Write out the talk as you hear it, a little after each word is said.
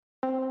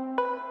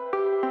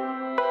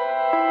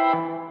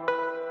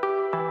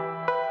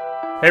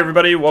Hey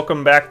everybody,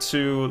 welcome back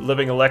to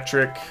Living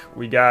Electric.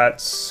 We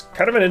got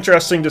kind of an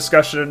interesting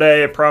discussion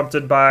today,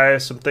 prompted by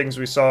some things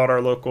we saw in our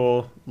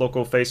local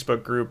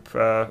Facebook group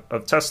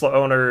of Tesla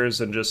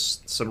owners and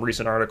just some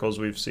recent articles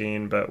we've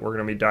seen. But we're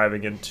going to be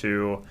diving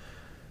into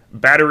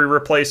battery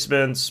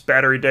replacements,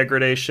 battery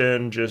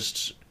degradation,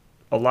 just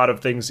a lot of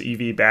things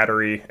EV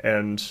battery,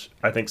 and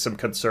I think some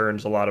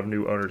concerns a lot of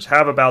new owners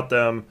have about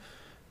them.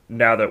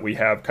 Now that we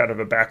have kind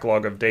of a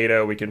backlog of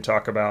data, we can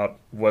talk about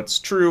what's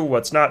true,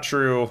 what's not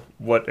true,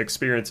 what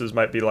experiences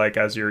might be like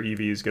as your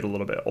EVs get a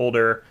little bit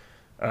older,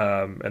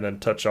 and then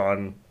touch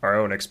on our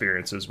own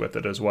experiences with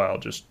it as well.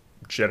 Just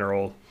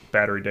general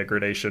battery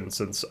degradation,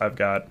 since I've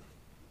got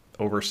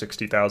over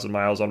 60,000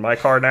 miles on my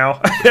car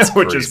now,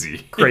 which is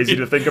crazy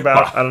to think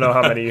about. I don't know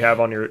how many you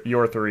have on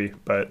your three,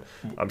 but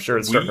I'm sure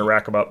it's starting to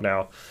rack them up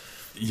now.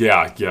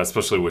 Yeah,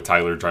 especially with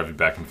Tyler driving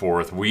back and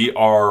forth.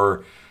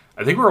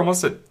 I think we're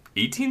almost at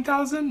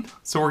 18,000,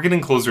 so we're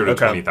getting closer to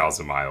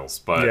 20,000 miles.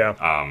 But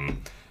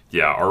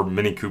our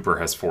Mini Cooper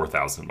has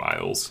 4,000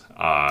 miles.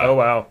 Oh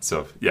wow!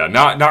 So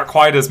not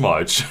quite as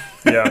much.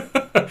 Yeah.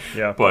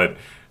 But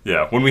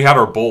yeah, when we had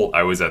our Bolt,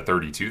 I was at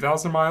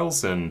 32,000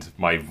 miles, and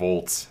my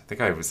Volt, I think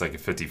I was like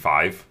at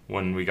 55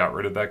 when we got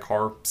rid of that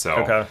car.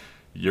 So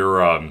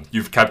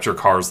you've kept your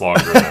cars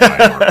longer than I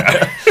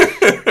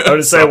have. I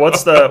would say,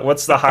 what's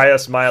the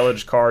highest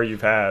mileage car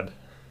you've had?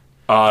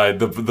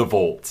 The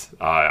Volt.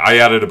 I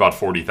added about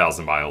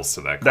 40,000 miles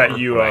to that car. That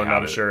you own,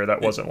 I'm sure. That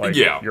wasn't like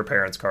your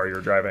parents' car you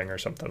were driving or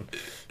something.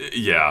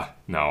 Yeah,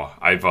 no.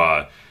 I've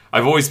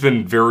always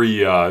been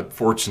very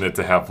fortunate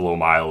to have low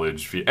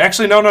mileage.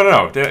 Actually, no.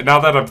 Now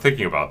that I'm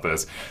thinking about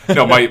this,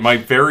 no. My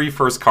very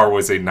first car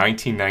was a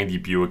 1990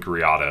 Buick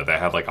Reatta that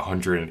had like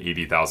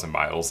 180,000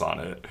 miles on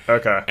it.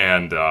 Okay.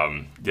 And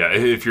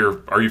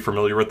are you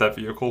familiar with that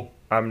vehicle?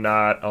 I'm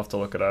not. I'll have to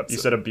look it up. You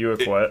said a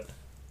Buick what?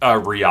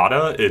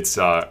 Reatta. It's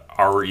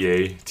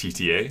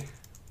REATTA.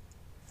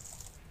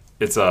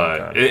 It's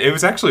it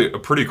was actually a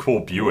pretty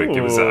cool Buick. Ooh.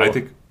 It was, I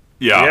think,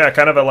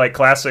 kind of a like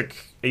classic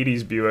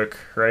 80s Buick,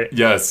 right?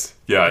 Yes,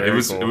 yeah. Very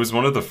It was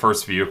one of the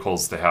first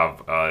vehicles to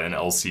have an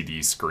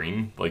LCD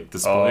screen like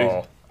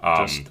display.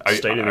 Just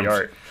state of the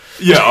art.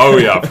 Yeah, oh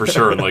yeah, for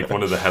sure. And like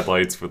one of the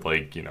headlights would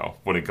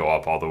wouldn't go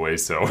up all the way,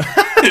 so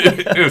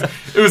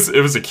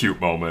it was a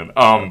cute moment.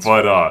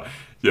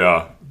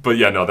 But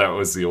no, that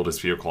was the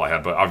oldest vehicle I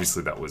had. But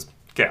obviously that was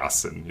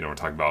gas, and we're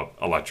talking about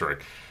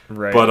electric.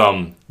 Right. But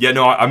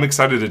I'm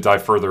excited to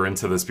dive further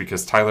into this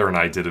because Tyler and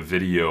I did a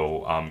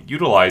video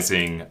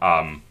utilizing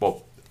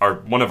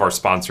one of our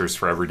sponsors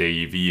for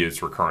Everyday EV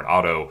is Recurrent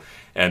Auto,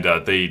 and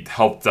they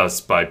helped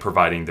us by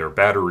providing their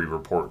battery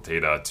report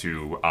data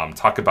to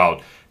talk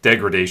about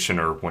degradation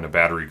or when a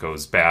battery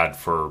goes bad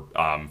for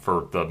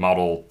the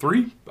Model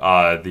 3, the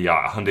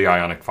Hyundai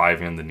Ioniq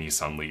 5, and the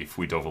Nissan Leaf.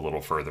 We dove a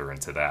little further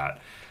into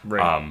that.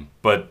 Right.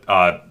 But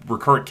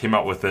Recurrent came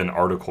out with an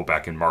article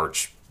back in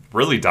March,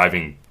 really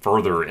diving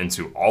further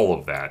into all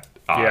of that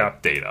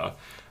data.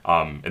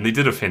 And they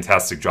did a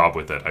fantastic job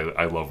with it.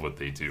 I love what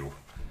they do.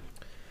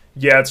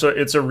 Yeah,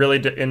 it's a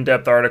really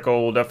in-depth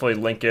article. We'll definitely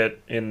link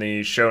it in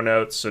the show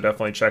notes, so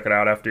definitely check it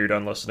out after you're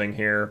done listening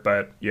here.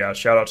 But yeah,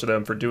 shout out to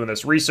them for doing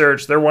this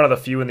research. They're one of the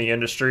few in the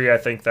industry, I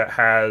think, that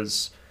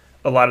has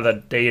a lot of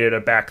the data to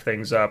back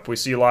things up. We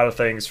see a lot of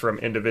things from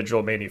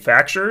individual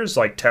manufacturers,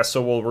 like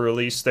Tesla will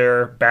release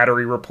their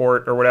battery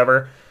report or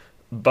whatever,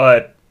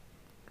 but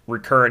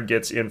Recurrent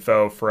gets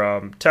info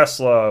from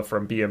Tesla,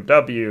 from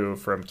BMW,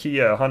 from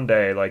Kia,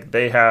 Hyundai. Like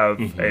they have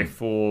a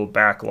full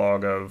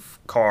backlog of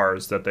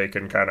cars that they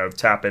can kind of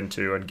tap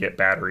into and get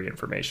battery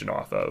information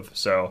off of.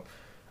 So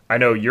I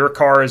know your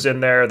car is in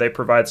there. They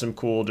provide some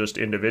cool just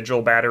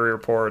individual battery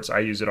reports. I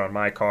use it on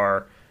my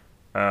car.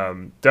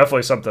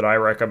 Definitely something I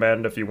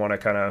recommend if you want to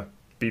kind of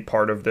be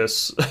part of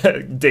this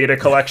data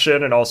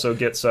collection and also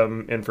get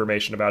some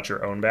information about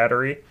your own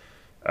battery.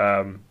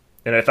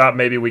 And I thought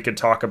maybe we could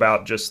talk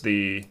about just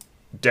the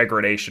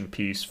degradation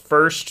piece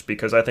first,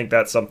 because I think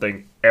that's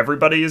something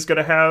everybody is going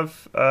to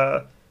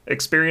have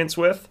experience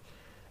with.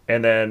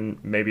 And then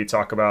maybe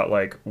talk about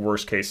like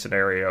worst case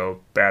scenario,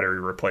 battery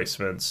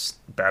replacements,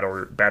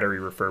 battery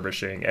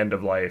refurbishing, end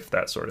of life,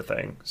 that sort of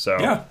thing. So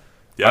yeah.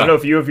 I don't know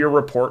if you have your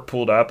report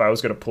pulled up. I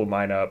was going to pull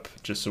mine up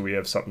just so we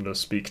have something to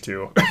speak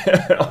to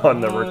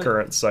on the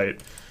Recurrent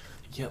site.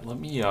 Yeah, let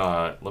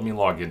me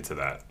log into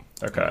that.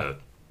 Okay.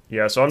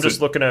 Yeah, so I'm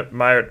just looking at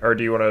my, or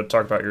do you want to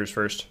talk about yours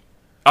first?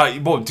 Do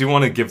you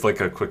want to give like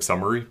a quick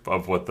summary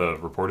of what the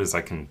report is?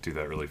 I can do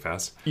that really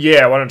fast.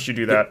 Yeah, why don't you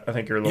do that? I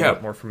think you're a little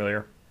bit more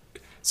familiar.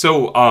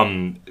 So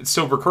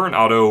Recurrent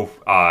Auto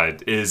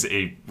is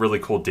a really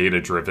cool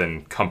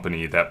data-driven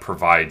company that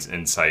provides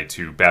insight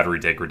to battery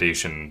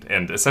degradation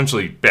and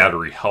essentially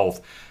battery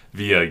health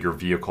via your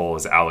vehicle,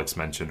 as Alex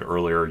mentioned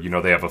earlier.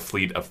 They have a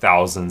fleet of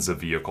thousands of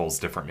vehicles,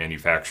 different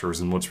manufacturers,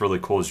 and what's really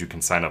cool is you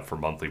can sign up for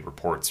monthly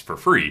reports for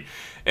free.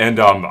 And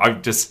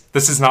this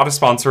is not a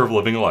sponsor of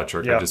Living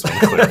Electric. I just want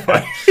to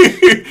clarify.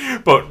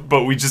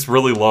 but we just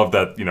really love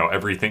that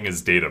everything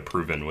is data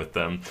proven with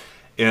them.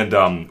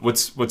 And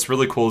what's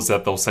really cool is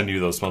that they'll send you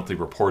those monthly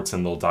reports,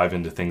 and they'll dive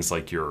into things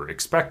like your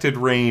expected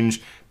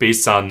range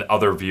based on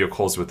other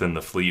vehicles within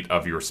the fleet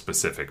of your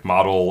specific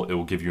model. It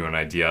will give you an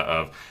idea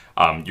of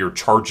your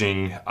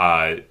charging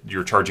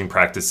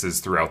practices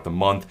throughout the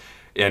month.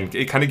 And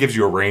it kind of gives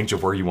you a range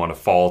of where you want to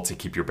fall to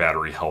keep your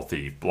battery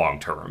healthy long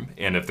term.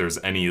 And if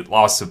there's any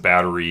loss of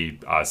battery,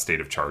 state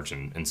of charge,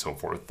 and so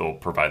forth, they'll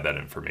provide that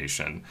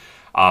information.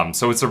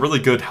 So it's a really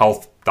good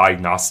health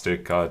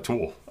diagnostic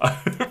tool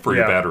for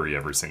your battery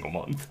every single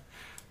month.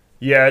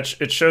 Yeah,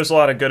 it shows a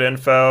lot of good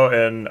info,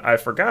 and I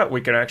forgot we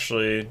can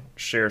actually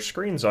share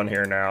screens on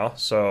here now.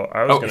 So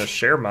I was going to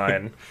share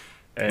mine.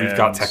 And we've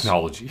got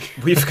technology.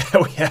 We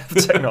have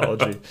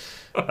technology.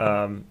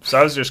 So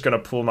I was just going to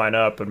pull mine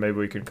up, and maybe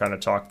we can kind of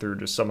talk through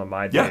just some of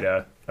my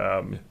data.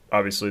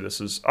 Obviously, this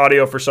is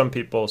audio for some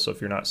people, so if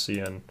you're not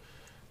seeing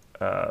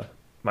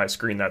my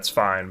screen, that's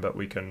fine. But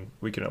we can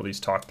at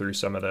least talk through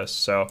some of this.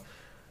 So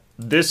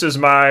this is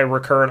my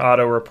recurrent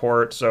auto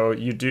report. So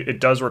it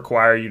does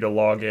require you to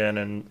log in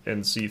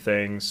and see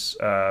things.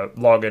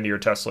 Log into your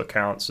Tesla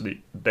account so that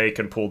they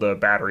can pull the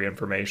battery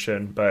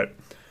information, but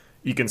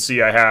you can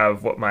see I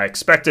have what my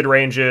expected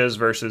range is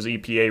versus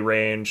EPA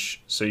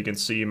range. So you can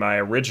see my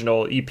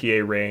original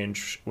EPA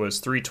range was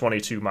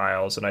 322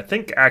 miles. And I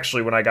think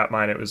actually when I got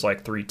mine, it was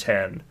like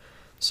 310.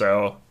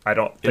 So I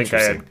don't think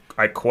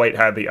I quite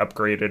had the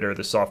upgraded or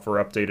the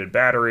software updated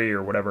battery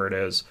or whatever it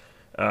is.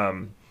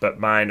 But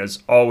mine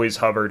has always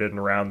hovered in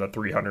around the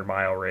 300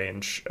 mile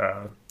range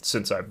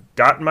since I've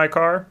gotten my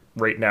car.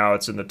 Right now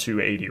it's in the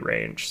 280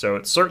 range. So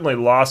it's certainly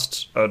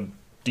lost a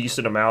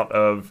decent amount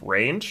of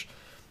range.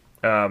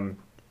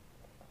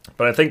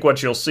 But I think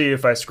what you'll see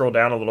if I scroll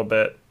down a little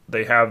bit,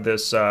 they have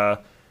this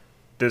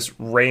this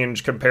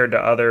range compared to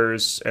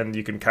others, and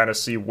you can kind of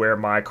see where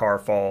my car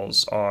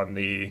falls on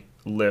the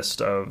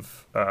list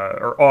of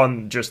or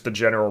on just the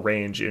general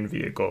range in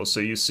vehicles.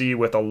 So you see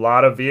with a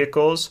lot of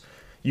vehicles,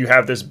 you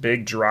have this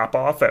big drop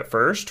off at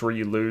first where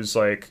you lose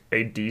like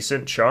a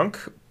decent chunk.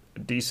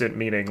 Decent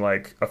meaning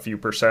like a few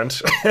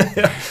percent,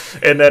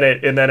 and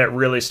then it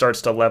really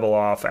starts to level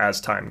off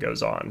as time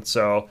goes on.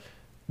 So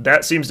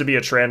that seems to be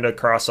a trend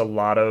across a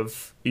lot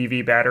of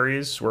EV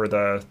batteries where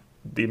the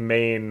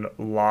main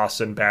loss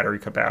in battery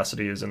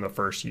capacity is in the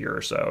first year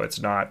or so. It's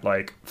not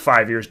like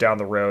 5 years down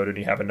the road and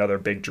you have another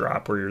big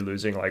drop where you're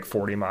losing like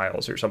 40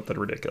 miles or something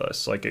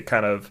ridiculous. Like it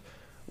kind of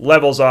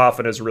levels off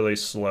and is really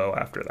slow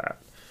after that.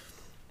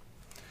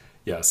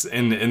 Yes,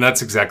 and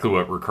that's exactly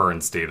what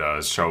recurrence data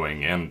is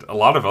showing, and a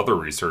lot of other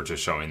research is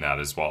showing that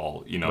as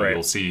well. Right.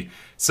 You'll see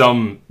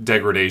some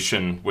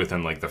degradation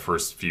within like the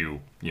first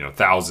few,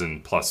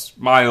 1,000 plus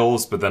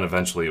miles, but then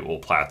eventually it will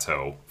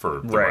plateau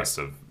for the rest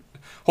of,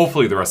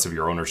 hopefully the rest of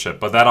your ownership.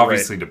 But that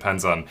obviously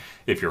depends on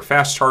if you're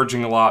fast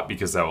charging a lot,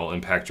 because that will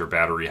impact your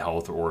battery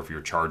health, or if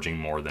you're charging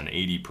more than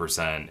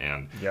 80%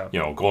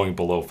 and, going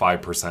below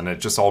 5%. It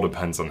just all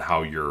depends on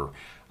how you're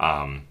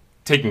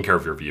taking care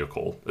of your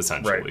vehicle,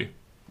 essentially.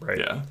 Right.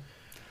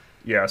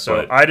 Yeah,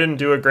 so I didn't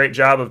do a great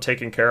job of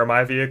taking care of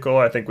my vehicle.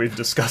 I think we've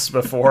discussed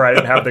before. I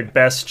didn't have the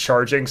best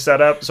charging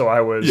setup, so I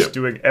was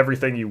doing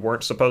everything you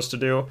weren't supposed to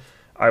do.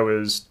 I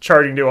was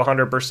charging to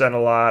 100% a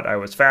lot. I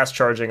was fast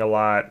charging a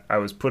lot. I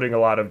was putting a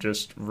lot of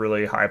just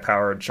really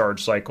high-powered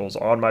charge cycles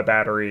on my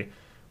battery,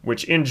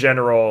 which in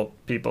general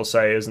people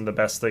say isn't the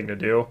best thing to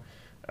do.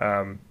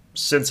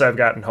 Since I've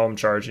gotten home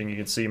charging, you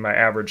can see my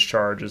average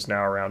charge is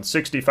now around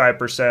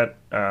 65%.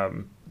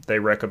 They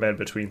recommend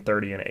between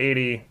 30 and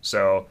 80.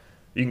 So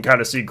you can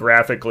kind of see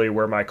graphically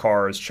where my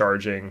car is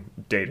charging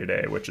day to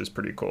day, which is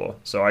pretty cool.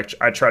 So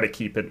I try to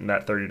keep it in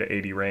that 30 to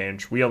 80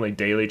 range. We only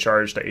daily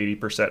charge to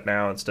 80%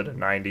 now instead of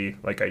 90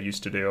 like I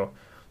used to do.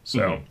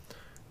 So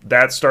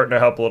that's starting to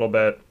help a little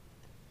bit.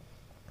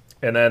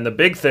 And then the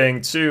big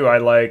thing too I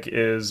like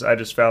is I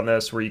just found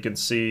this where you can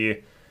see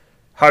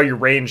how your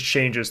range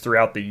changes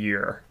throughout the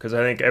year. Because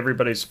I think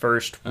everybody's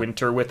first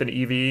winter with an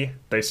EV,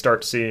 they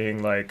start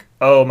seeing like,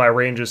 oh, my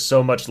range is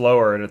so much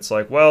lower. And it's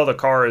like, well, the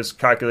car is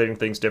calculating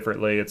things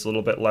differently. It's a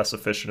little bit less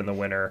efficient in the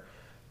winter.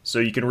 So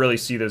you can really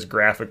see this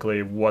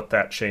graphically, what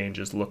that change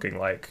is looking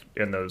like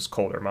in those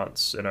colder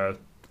months in a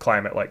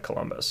climate like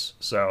Columbus.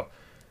 So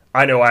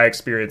I know I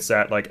experience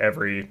that like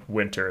every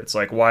winter. It's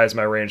like, why is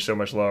my range so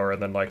much lower?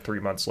 And then like 3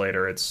 months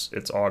later, it's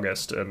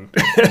August, and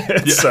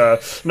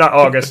it's not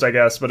August, I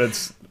guess, but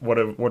it's what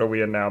are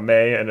we in now?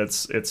 May, and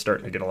it's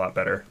starting to get a lot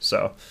better.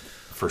 So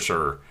for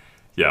sure,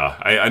 yeah,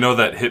 I know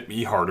that hit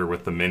me harder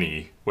with the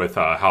Mini with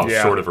how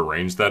short of a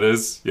range that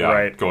is.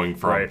 Yeah, going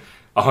from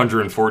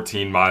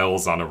 114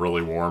 miles on a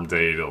really warm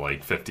day to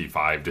like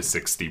 55 to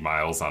 60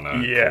 miles on a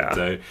cold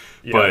day.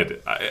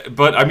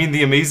 But I mean,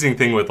 the amazing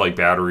thing with like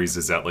batteries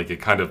is that like it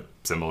kind of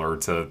similar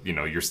to,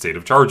 your state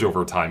of charge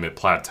over time, it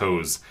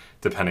plateaus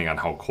depending on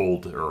how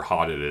cold or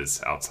hot it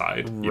is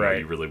outside.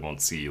 You really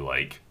won't see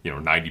like,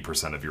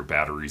 90% of your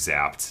battery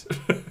zapped.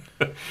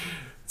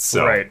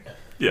 So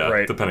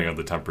depending on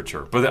the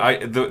temperature.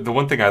 But the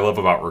one thing I love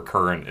about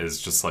Recurrent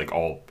is just like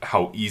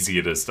how easy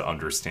it is to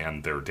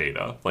understand their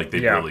data. Like they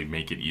really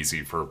make it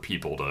easy for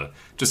people to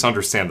just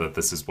understand that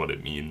this is what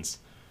it means.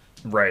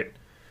 Right.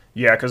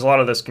 Yeah, because a lot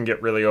of this can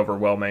get really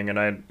overwhelming, and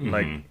I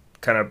like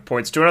kind of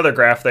points to another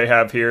graph they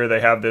have here.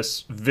 They have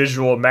this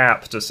visual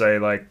map to say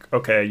like,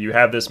 okay, you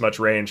have this much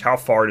range. How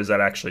far does that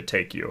actually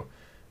take you?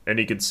 And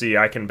you can see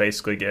I can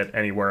basically get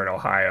anywhere in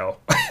Ohio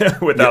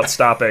without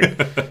stopping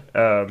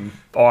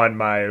on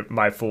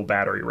my full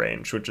battery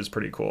range, which is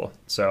pretty cool.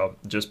 So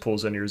it just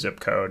pulls in your zip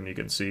code, and you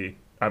can see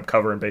I'm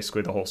covering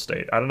basically the whole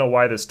state. I don't know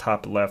why this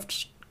top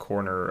left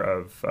corner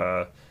of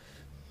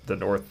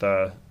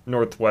the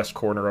northwest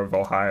corner of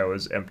Ohio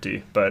is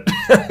empty, but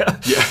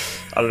Yeah.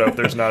 I don't know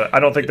if I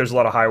don't think there's a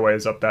lot of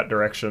highways up that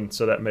direction,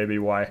 so that may be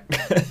why.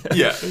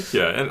 Yeah,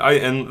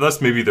 and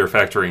thus maybe they're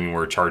factoring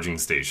where charging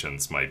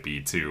stations might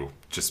be too,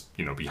 just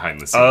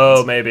behind the scenes.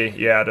 Oh, maybe,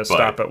 yeah, to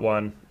stop at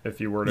one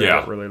if you were to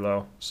get really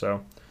low.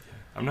 So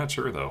I'm not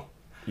sure though.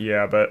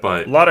 Yeah, but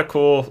a lot of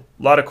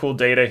cool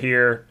data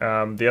here.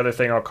 The other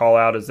thing I'll call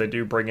out is they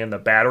do bring in the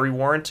battery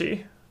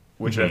warranty,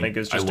 which I think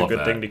is just a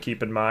good thing to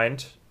keep in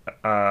mind.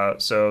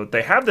 So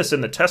they have this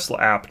in the Tesla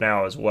app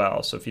now as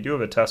well. So if you do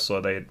have a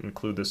Tesla, they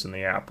include this in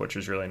the app, which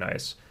is really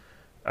nice.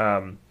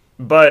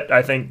 But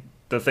I think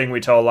the thing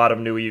we tell a lot of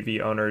new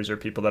EV owners or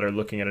people that are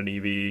looking at an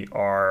EV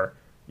are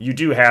you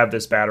do have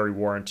this battery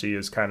warranty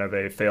as kind of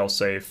a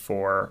fail-safe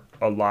for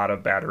a lot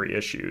of battery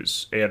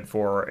issues and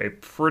for a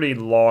pretty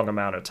long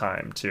amount of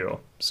time too.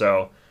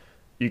 So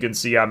you can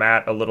see I'm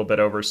at a little bit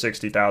over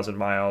 60,000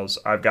 miles.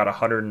 I've got a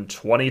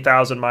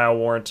 120,000 mile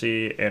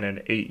warranty and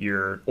an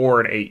 8-year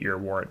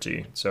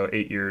warranty. So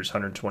 8 years,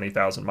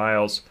 120,000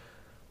 miles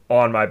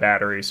on my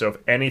battery. So if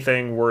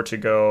anything were to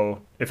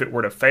go, if it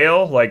were to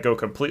fail, like go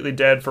completely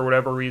dead for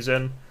whatever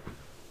reason,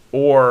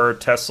 or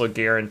Tesla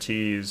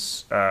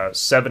guarantees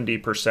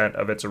 70%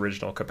 of its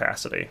original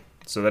capacity.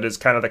 So that is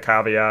kind of the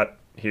caveat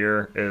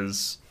here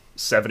is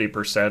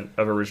 70%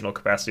 of original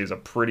capacity is a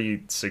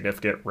pretty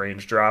significant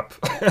range drop.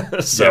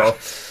 So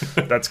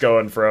that's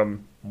going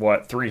from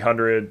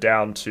 300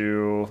 down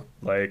to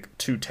like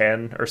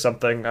 210 or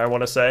something, I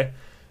want to say.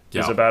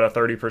 Is about a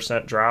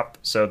 30% drop.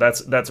 So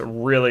that's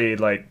really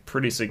like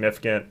pretty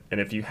significant. And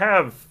if you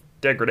have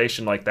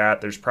degradation like that,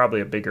 there's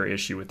probably a bigger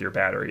issue with your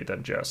battery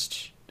than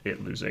just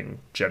it losing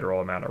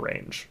general amount of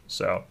range.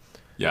 So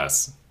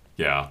yes,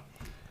 yeah.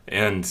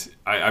 And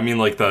I mean,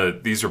 like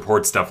these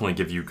reports definitely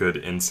give you good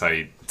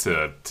insight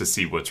to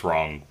see what's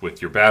wrong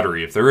with your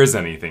battery, if there is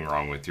anything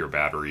wrong with your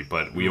battery.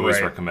 But we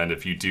always recommend,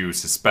 if you do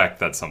suspect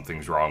that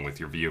something's wrong with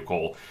your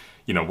vehicle,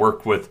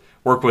 work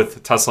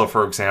with Tesla,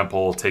 for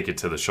example. Take it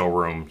to the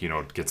showroom,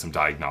 get some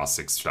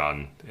diagnostics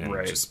done and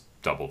just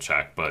double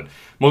check. But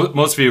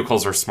most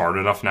vehicles are smart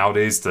enough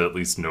nowadays to at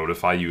least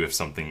notify you if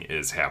something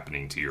is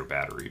happening to your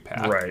battery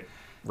pack.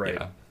 Right.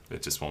 Yeah,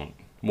 it just won't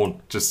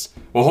just,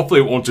 well, hopefully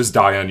it won't just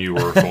die on you,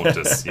 or it won't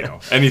just,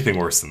 anything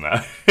worse than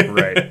that.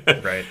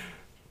 Right.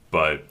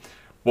 But,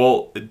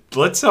 well,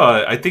 let's,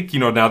 I think,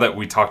 now that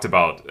we talked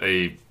about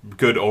a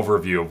good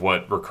overview of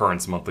what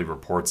Recurrent's monthly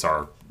reports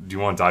are, do you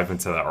want to dive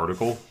into that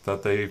article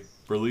that they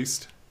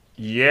released?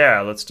 Yeah,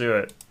 let's do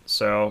it.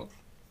 So,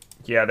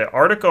 yeah, the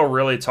article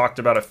really talked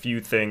about a few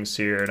things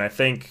here, and I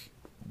think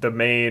the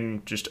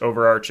main just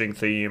overarching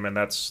theme, and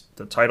that's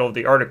the title of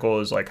the article,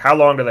 is like, how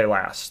long do they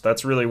last?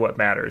 That's really what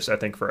matters, I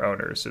think, for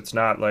owners. It's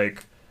not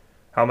like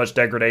how much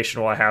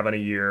degradation will I have in a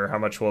year, how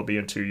much will it be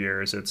in 2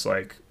 years. It's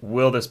like,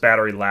 will this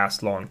battery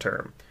last long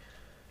term?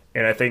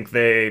 And I think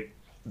the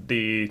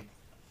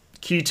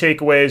key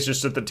takeaways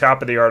just at the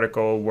top of the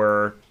article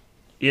were,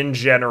 in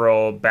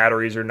general,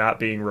 batteries are not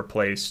being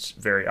replaced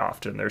very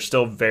often. They're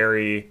still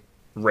very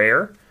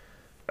rare.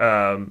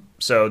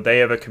 So they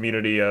have a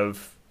community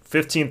of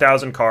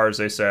 15,000 cars,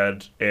 they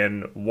said,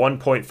 and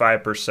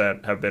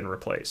 1.5% have been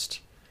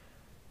replaced.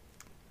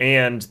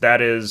 And that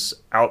is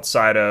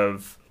outside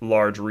of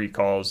large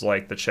recalls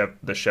like the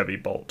Chevy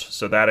Bolt.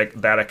 So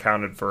that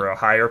accounted for a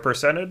higher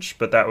percentage,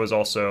 but that was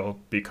also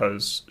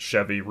because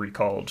Chevy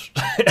recalled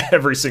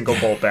every single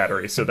Bolt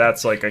battery. So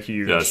that's like a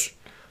huge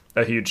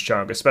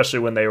chunk, especially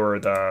when they were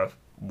the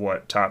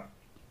top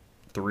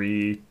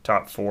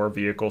 4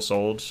 vehicles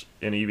sold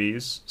in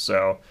EVs.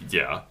 So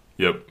yeah,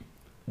 yep.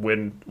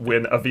 When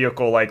a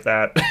vehicle like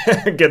that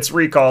gets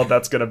recalled,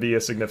 that's going to be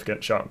a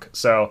significant chunk.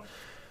 So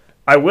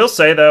I will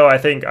say, though, I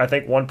think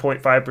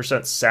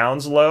 1.5%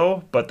 sounds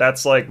low, but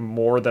that's like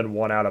more than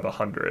 1 out of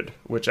 100,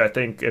 which I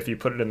think if you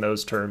put it in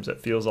those terms, it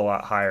feels a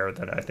lot higher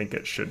than I think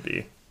it should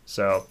be.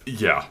 So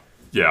yeah.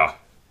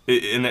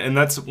 And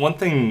that's one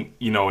thing,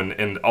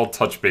 and I'll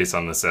touch base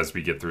on this as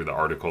we get through the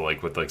article,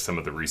 like with like some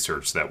of the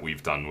research that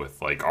we've done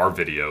with like our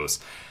videos.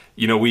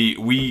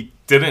 We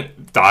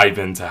didn't dive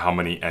into how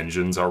many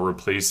engines are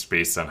replaced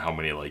based on how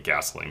many like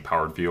gasoline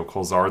powered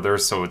vehicles are there.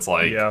 So it's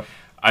like,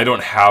 I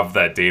don't have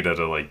that data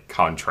to like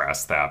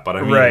contrast that. But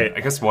I mean,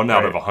 I guess 1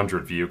 out of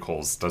 100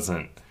 vehicles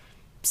doesn't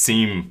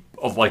seem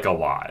like a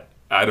lot.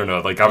 I don't know.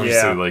 Like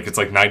obviously, like it's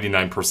like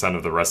 99%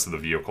 of the rest of the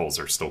vehicles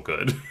are still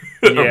good.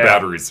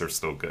 Batteries are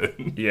still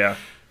good.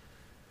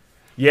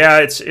 Yeah,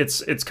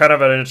 it's kind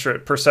of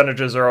an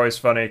percentages are always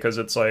funny because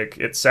it's like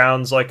it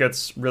sounds like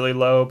it's really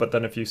low, but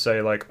then if you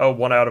say like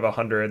 1 out of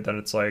 100, then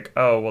it's like,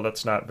 oh well,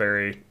 that's not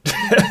very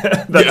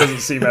that doesn't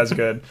seem as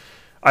good.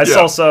 I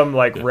saw some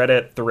like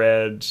Reddit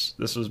threads.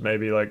 This was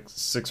maybe like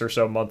 6 or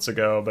so months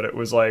ago, but it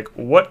was like,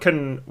 what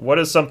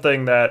is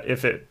something that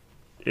if it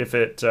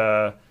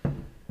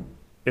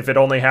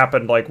only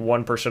happened like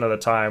 1% of the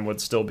time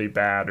would still be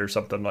bad or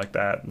something like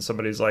that. And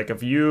somebody's like,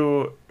 if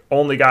you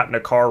only got in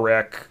a car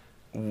wreck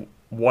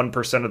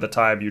 1% of the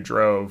time you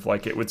drove,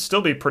 like it would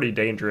still be pretty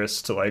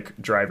dangerous to like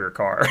drive your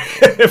car.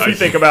 If you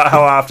think about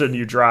how often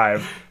you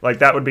drive, like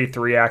that would be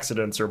 3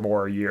 accidents or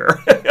more a year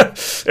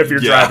if you're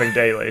driving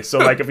daily. So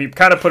like if you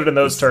kind of put it in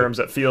those terms,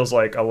 it feels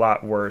like a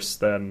lot worse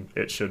than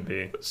it should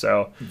be.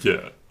 So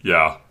yeah.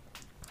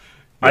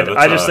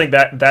 I just think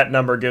that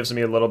number gives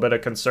me a little bit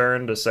of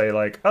concern to say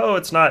like, oh,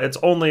 it's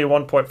only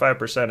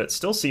 1.5%. It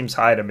still seems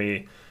high to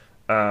me.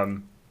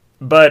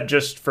 But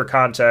just for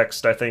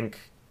context, I think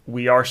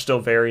we are still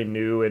very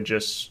new in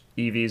just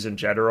EVs in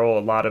general.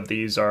 A lot of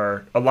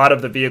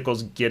the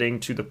vehicles getting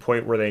to the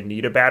point where they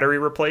need a battery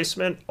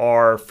replacement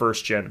are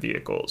first gen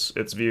vehicles.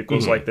 It's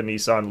vehicles like the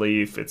Nissan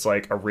Leaf. It's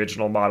like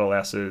original Model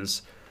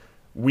S's.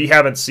 We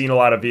haven't seen a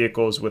lot of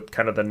vehicles with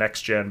kind of the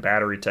next gen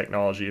battery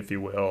technology, if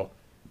you will,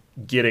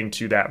 getting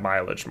to that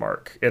mileage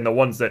mark. And the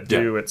ones that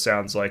do, it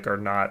sounds like, are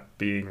not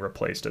being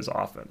replaced as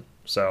often.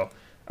 So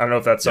I don't know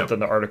if that's something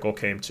the article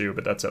came to,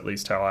 but that's at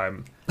least how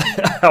I'm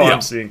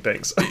I'm seeing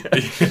things.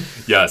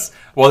 Yes.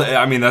 Well,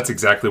 I mean, that's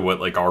exactly what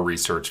like our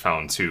research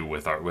found too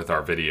with our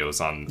videos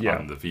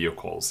on the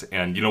vehicles.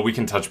 And we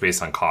can touch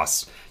base on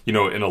costs, in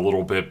a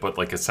little bit, but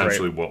like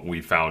essentially what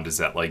we found is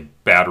that like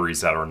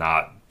batteries that are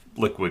not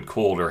liquid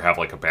cooled or have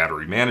like a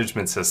battery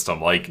management system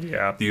like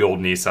the old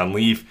Nissan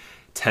Leaf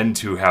tend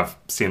to have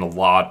seen a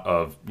lot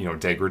of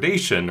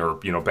degradation or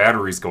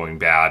batteries going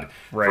bad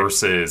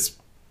versus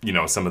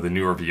some of the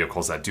newer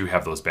vehicles that do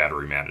have those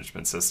battery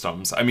management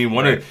systems. I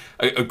mean,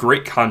 a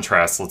great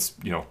contrast, let's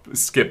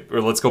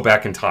go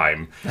back in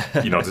time,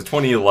 to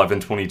 2011,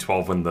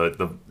 2012 when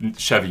the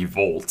Chevy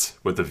Volt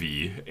with the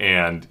V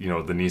and,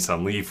 the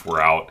Nissan Leaf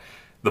were out.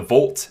 The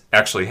Volt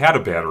actually had a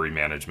battery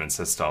management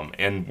system,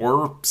 and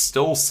we're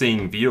still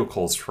seeing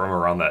vehicles from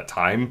around that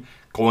time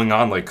going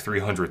on like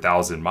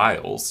 300,000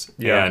 miles.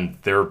 Yeah. And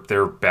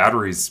their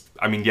batteries,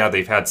 I mean,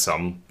 they've had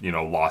some,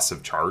 loss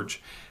of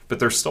charge, but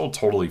they're still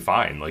totally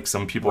fine. Like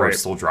some people are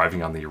still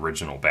driving on the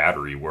original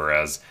battery,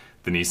 whereas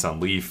the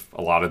Nissan Leaf,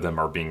 a lot of them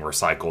are being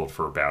recycled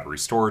for battery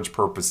storage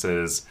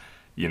purposes,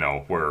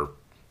 where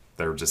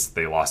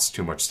they lost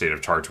too much state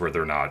of charge where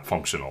they're not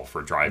functional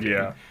for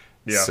driving.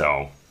 Yeah.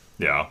 So,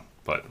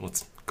 but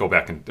let's go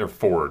back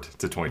forward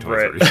to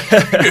 2023.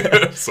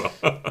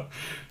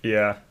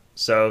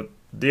 So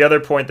the other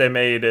point they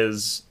made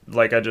is,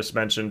 like I just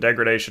mentioned,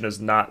 degradation is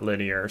not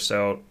linear.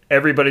 So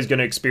everybody's going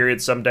to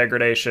experience some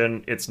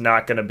degradation. It's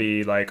not going to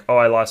be like, oh,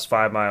 I lost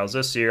 5 miles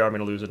this year, I'm going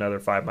to lose another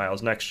 5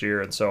 miles next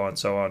year, and so on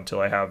until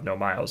I have no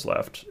miles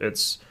left.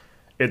 It's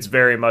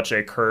very much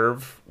a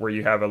curve where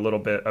you have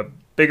a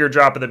bigger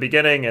drop at the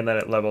beginning, and then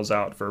it levels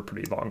out for a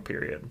pretty long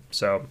period.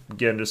 So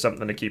again, just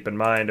something to keep in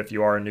mind if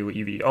you are a new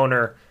EV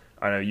owner.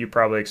 I know you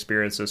probably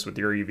experienced this with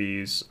your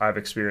EVs. I've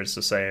experienced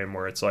the same,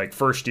 where it's like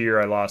first year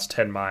I lost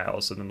 10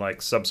 miles, and then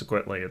like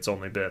subsequently it's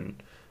only been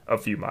a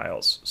few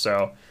miles.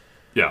 So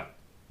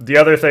the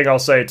other thing I'll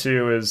say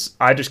too is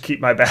I just keep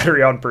my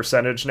battery on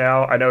percentage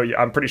now. I know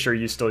I'm pretty sure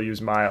you still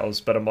use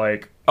miles, but I'm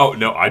like, oh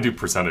no, I do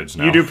percentage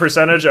now. You do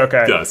percentage?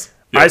 Okay. Yes.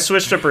 I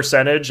switched to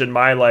percentage, and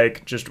my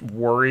like just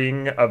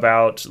worrying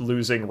about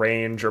losing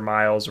range or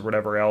miles or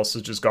whatever else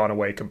has just gone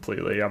away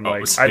completely. I'm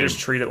I just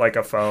treat it like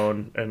a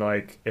phone, and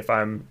like if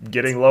I'm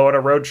getting low on a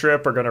road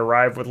trip or going to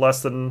arrive with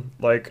less than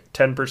like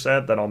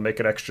 10%, then I'll make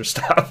an extra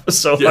stop.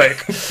 So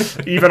like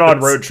even on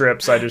road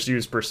trips, I just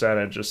use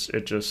percentage.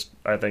 It just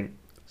I think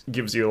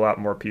gives you a lot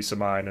more peace of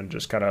mind and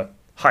just kind of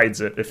hides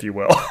it, if you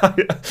will.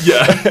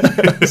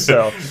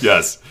 So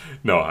yes,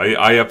 no,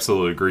 I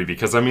absolutely agree,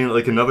 because I mean,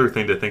 like another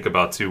thing to think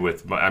about too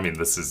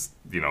this is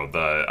the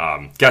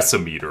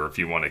guessometer, if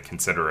you want to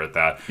consider it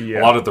that. A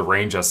lot of the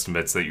range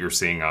estimates that you're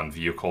seeing on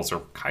vehicles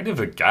are kind of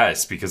a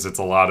guess, because it's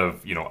a lot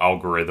of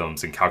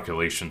algorithms and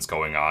calculations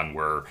going on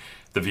where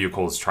the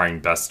vehicle is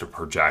trying best to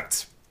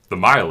project the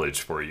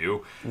mileage for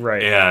you,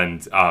 right?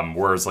 And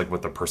whereas like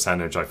with the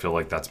percentage, I feel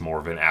like that's more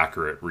of an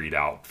accurate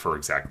readout for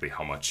exactly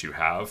how much you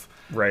have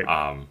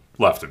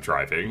left of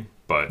driving.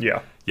 But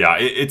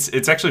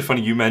it's actually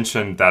funny you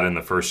mentioned that in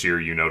the first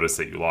year you noticed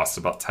that you lost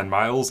about 10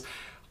 miles.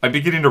 I'm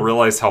beginning to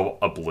realize how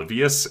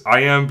oblivious I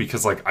am,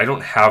 because like I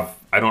don't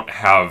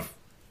have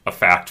a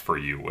fact for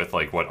you with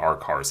like what our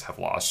cars have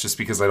lost, just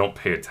because I don't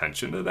pay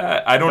attention to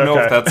that. I don't know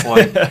if that's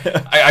like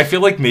I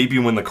feel like maybe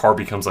when the car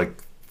becomes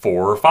like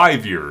 4 or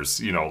 5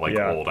 years,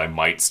 old, I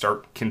might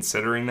start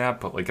considering that.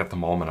 But like at the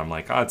moment, I'm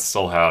like, it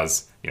still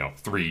has,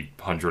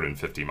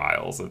 350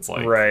 miles. It's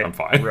like, I'm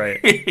fine. Right.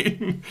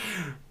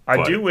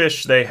 I do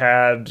wish they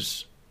had,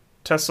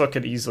 Tesla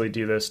could easily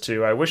do this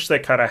too. I wish they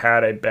kind of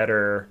had a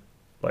better,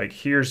 like,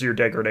 here's your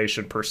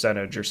degradation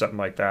percentage or something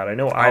like that. I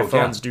know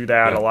iPhones do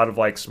that. A lot of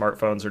like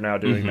smartphones are now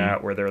doing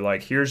that, where they're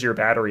like, here's your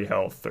battery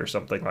health or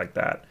something like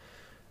that.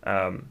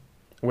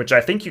 which I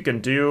think you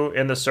can do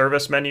in the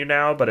service menu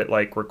now, but it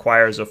like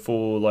requires a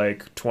full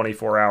like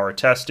 24-hour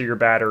test of your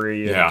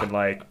battery, and Yeah. it can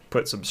like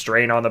put some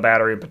strain on the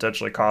battery and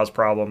potentially cause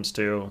problems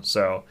too.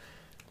 So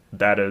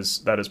that is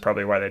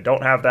probably why they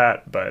don't have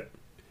that. But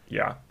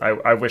yeah,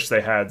 I wish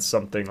they had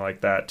something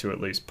like that to at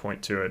least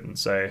point to it and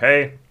say,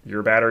 hey,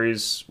 your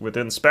battery's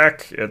within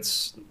spec.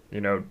 It's,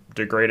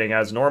 degrading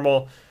as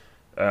normal.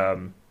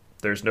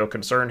 There's no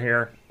concern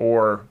here.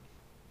 Or,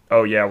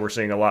 oh yeah, we're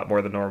seeing a lot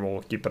more than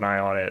normal. Keep an eye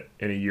on it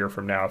in a year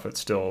from now. If it's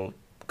still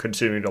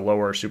continuing to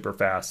lower super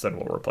fast, then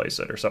we'll replace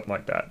it or something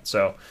like that.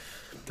 So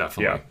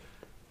Definitely.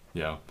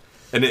 Yeah.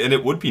 And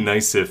it would be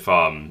nice if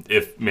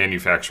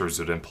manufacturers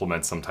would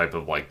implement some type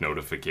of like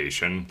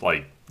notification,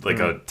 like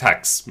a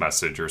text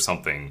message or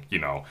something,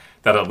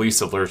 that at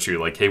least alerts you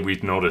like, hey,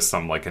 we've noticed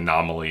some like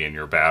anomaly in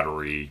your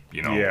battery,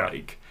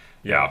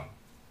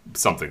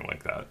 something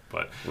like that.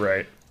 But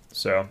right.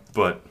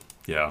 But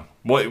yeah,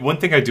 one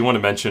thing I do want to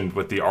mention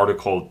with the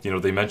article,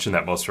 they mentioned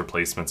that most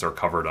replacements are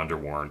covered under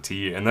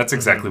warranty, and that's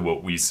exactly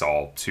what we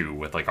saw too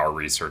with like our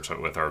research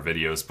with our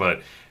videos.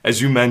 But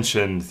as you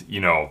mentioned,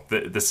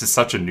 this is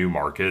such a new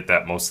market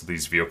that most of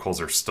these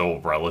vehicles are still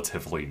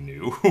relatively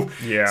new.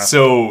 Yeah.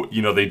 So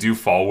they do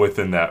fall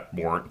within that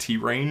warranty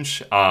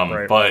range.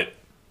 Right. But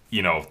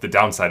the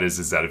downside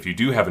is that if you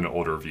do have an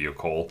older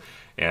vehicle,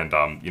 and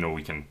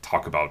we can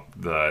talk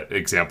about the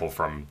example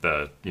from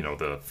the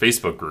the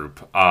Facebook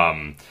group.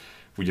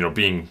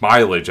 Being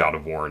mileage out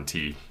of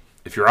warranty.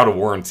 If you're out of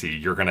warranty,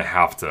 you're gonna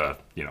have to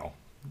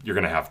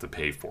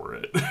pay for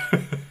it.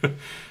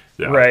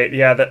 Yeah. Right.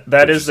 Yeah.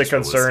 That is the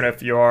concern realistic.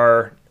 if you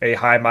are a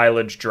high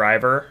mileage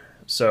driver.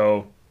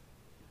 So,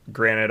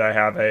 granted, I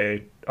have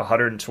a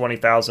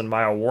 120,000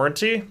 mile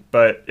warranty,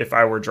 but if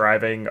I were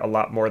driving a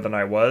lot more than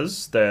I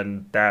was,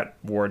 then that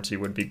warranty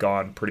would be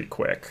gone pretty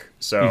quick.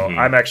 So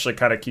I'm actually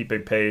kind of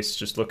keeping pace.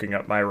 Just looking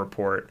up my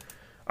report,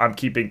 I'm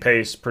keeping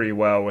pace pretty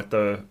well with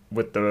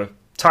the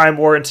time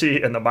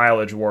warranty and the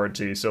mileage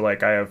warranty. So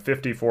like I have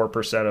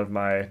 54% of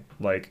my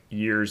like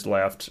years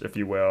left, if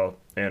you will,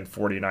 and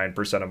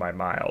 49% of my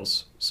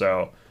miles.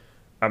 So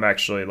I'm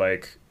actually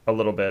like a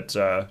little bit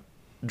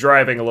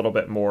driving a little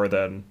bit more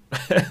than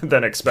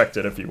than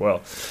expected, if you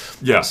will.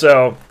 Yeah.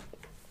 So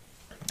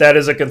that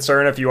is a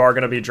concern if you are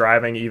going to be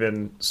driving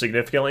even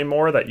significantly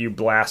more, that you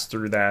blast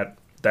through that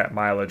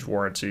mileage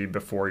warranty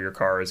before your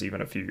car is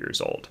even a few years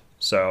old.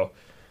 So,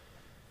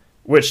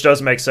 which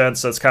does make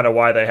sense. That's kind of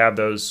why they have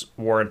those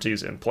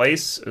warranties in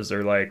place, is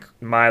they're like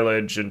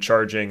mileage and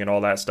charging and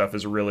all that stuff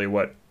is really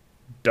what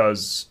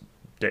does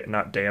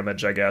not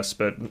damage, I guess,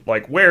 but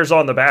like wears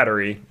on the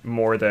battery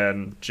more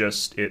than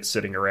just it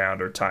sitting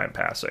around or time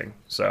passing.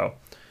 So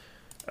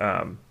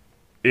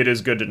it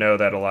is good to know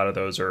that a lot of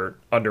those are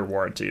under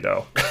warranty,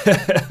 though.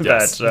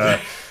 Yes.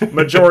 That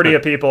majority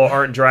of people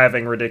aren't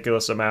driving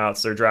ridiculous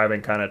amounts. They're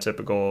driving kind of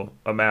typical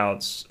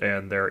amounts,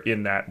 and they're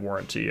in that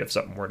warranty if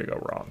something were to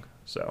go wrong.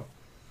 So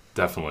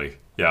Definitely.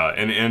 Yeah.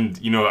 And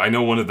I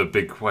know one of the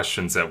big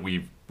questions that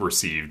we've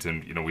received,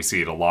 and we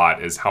see it a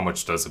lot, is how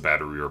much does a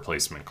battery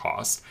replacement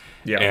cost?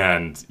 Yeah.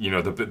 And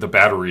the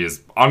battery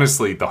is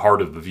honestly the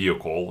heart of the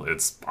vehicle.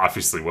 It's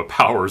obviously what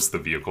powers the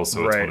vehicle,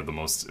 so it's Right. one of the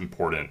most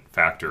important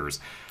factors.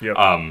 Yep.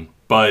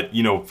 But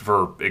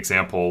for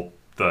example,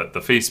 the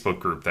Facebook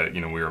group that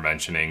we were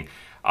mentioning,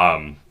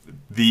 one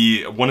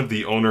of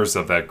the owners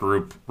of that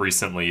group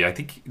recently, I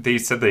think they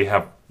said they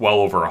have well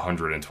over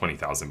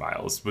 120,000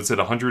 miles. Was it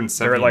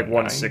 170? They're at like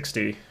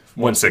 160,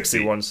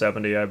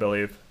 170, I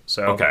believe.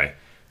 So Okay.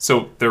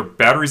 So their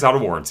battery's out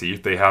of warranty.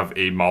 They have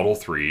a Model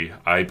 3.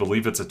 I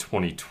believe it's a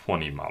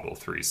 2020 Model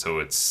 3. So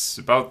it's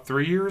about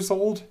 3 years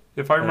old,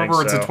 if I remember.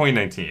 think It's a so.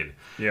 2019.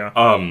 Yeah.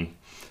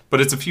 But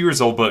it's a few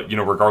years old, but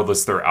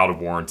regardless, they're out of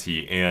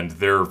warranty, and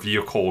their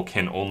vehicle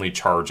can only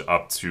charge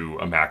up to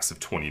a max of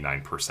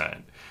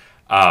 29%.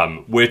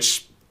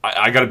 Which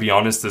I got to be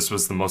honest, this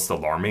was the most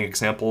alarming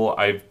example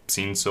I've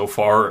seen so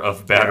far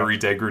of battery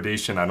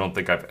degradation. I don't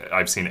think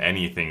I've seen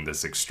anything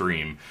this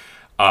extreme.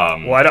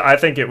 Well, I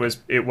think it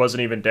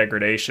wasn't even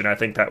degradation. I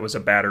think that was a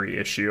battery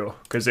issue,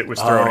 because it was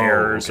throwing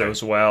errors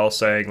as well,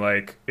 saying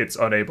like it's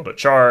unable to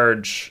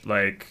charge.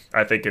 Like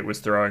I think it was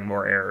throwing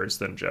more errors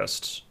than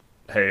just,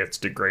 hey, it's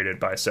degraded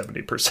by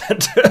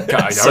 70%.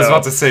 I was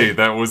about to say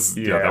that was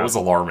that was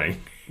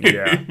alarming.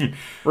 Yeah.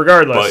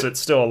 Regardless, But- it's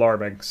still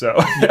alarming. So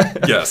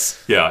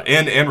Yes, yeah,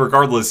 and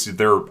regardless,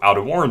 they're out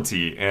of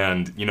warranty,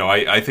 and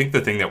I think the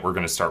thing that we're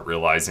going to start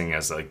realizing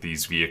as like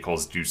these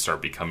vehicles do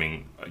start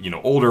becoming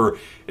older,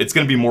 it's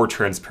going to be more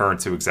transparent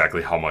to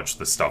exactly how much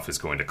the stuff is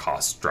going to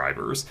cost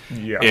drivers.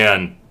 Yeah.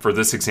 And for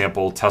this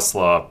example,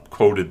 Tesla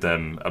quoted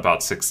them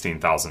about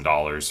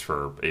 $16,000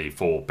 for a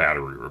full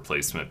battery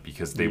replacement,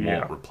 because they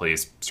won't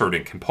replace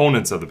certain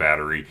components of the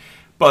battery.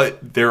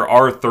 But there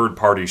are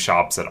third-party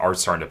shops that are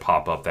starting to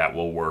pop up that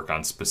will work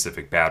on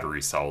specific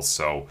battery cells.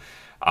 So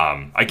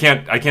I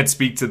can't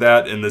speak to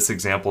that in this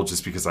example,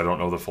 just because I don't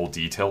know the full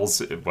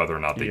details, whether or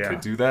not they could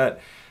do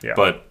that. Yeah.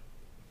 But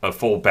a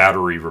full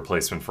battery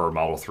replacement for a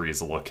Model 3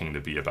 is looking to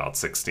be about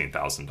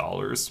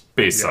 $16,000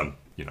 based on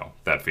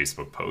that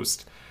Facebook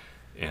post.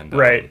 And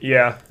right,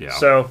 yeah. yeah.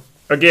 So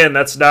again,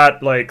 that's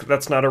not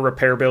a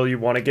repair bill you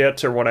want to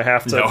get or want to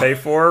have to pay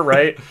for,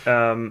 right?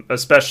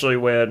 Especially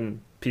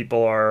when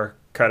people are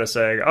kind of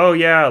saying, oh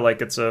yeah,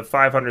 like it's a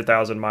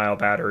 500,000 mile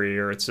battery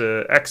or it's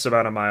a X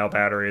amount of mile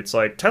battery. It's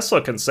like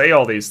Tesla can say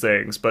all these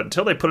things, but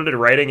until they put it in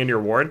writing in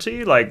your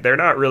warranty, like they're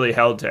not really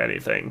held to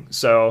anything.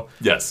 So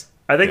yes,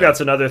 I think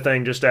that's another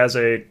thing just as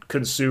a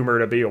consumer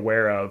to be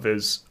aware of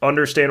is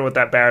understand what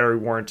that battery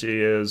warranty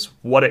is,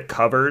 what it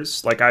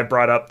covers. Like I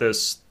brought up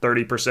this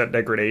 30%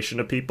 degradation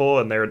to people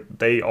and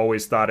they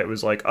always thought it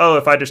was like, oh,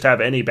 if I just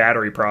have any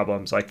battery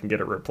problems, I can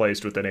get it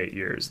replaced within 8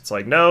 years. It's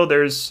like, no,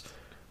 there's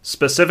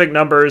specific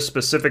numbers,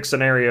 specific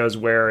scenarios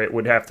where it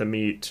would have to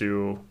meet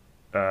to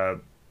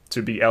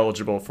be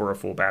eligible for a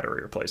full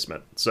battery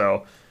replacement.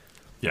 So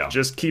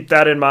just keep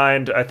that in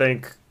mind. I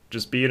think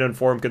just be an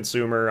informed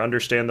consumer,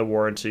 understand the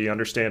warranty,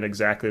 understand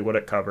exactly what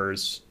it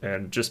covers,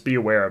 and just be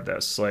aware of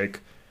this.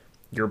 Like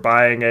you're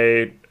buying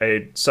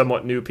a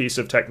somewhat new piece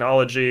of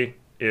technology.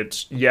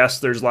 Yes,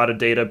 there's a lot of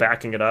data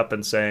backing it up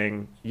and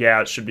saying,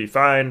 yeah, it should be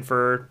fine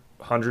for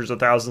hundreds of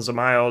thousands of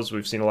miles.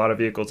 We've seen a lot of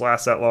vehicles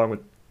last that long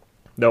with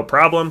no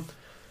problem,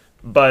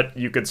 but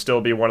you could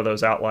still be one of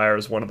those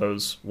outliers, one of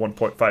those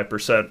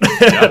 1.5%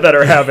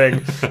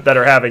 that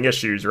are having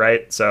issues,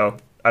 right? So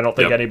I don't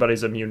think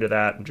anybody's immune to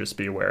that, and just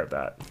be aware of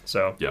that.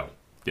 So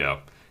yeah.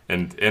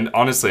 And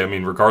honestly, I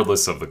mean,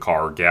 regardless of the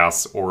car,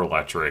 gas or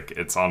electric,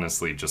 it's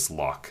honestly just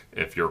luck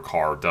if your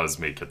car does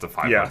make it to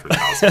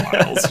 500,000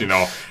 miles, you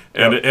know.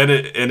 And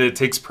it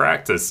takes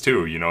practice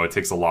too, you know. It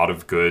takes a lot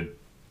of good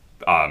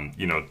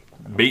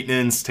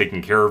maintenance,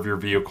 taking care of your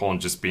vehicle,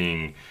 and just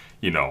being,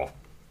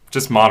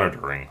 just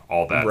monitoring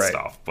all that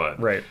stuff. But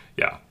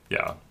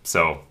yeah.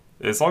 So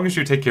as long as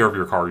you take care of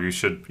your car, you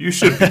should be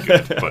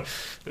good. But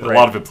a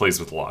lot of it plays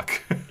with luck.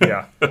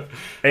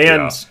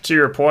 And to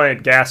your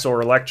point, gas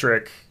or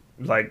electric,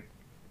 like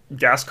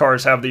gas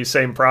cars have these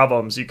same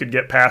problems. You could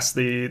get past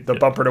the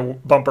bumper to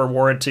bumper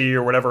warranty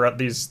or whatever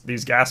these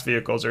gas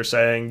vehicles are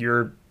saying.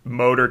 Your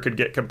motor could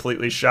get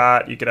completely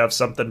shot. You could have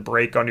something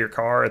break on your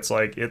car. It's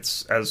like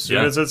it's as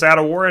soon as it's out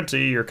of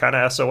warranty, you're kind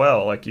of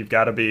SOL. Like you've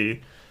got to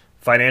be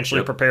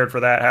financially prepared for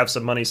that. Have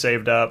some money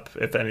saved up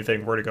if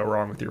anything were to go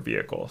wrong with your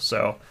vehicle.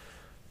 So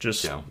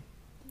just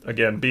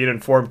again, be an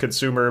informed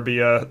consumer. Be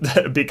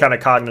kind of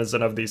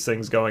cognizant of these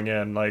things going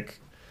in. Like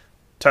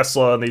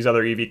Tesla and these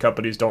other EV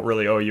companies don't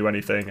really owe you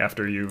anything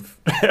after you've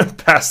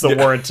passed the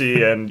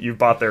warranty and you've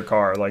bought their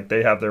car. Like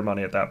they have their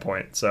money at that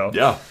point. So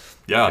yeah,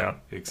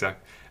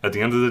 exactly. At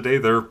the end of the day,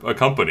 they're a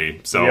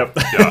company. So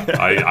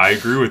I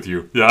agree with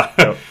you.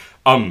 Yeah.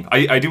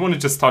 I do want to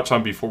just touch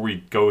on before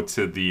we go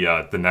to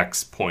the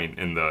next point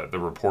in the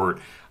report.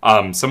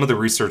 Some of the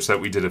research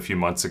that we did a few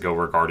months ago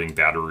regarding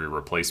battery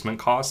replacement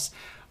costs.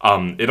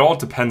 It all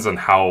depends on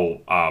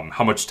how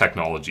much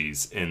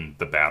technology's in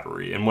the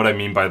battery, and what I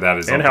mean by that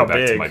is and I'll how go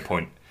back big. to my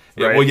point.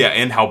 Right? Well,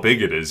 and how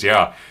big it is.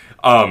 Yeah.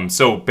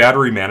 So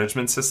battery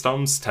management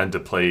systems tend to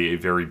play a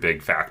very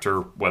big factor,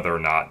 whether or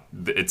not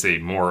it's a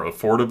more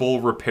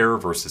affordable repair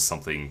versus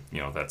something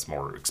that's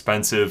more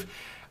expensive.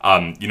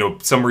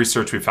 Some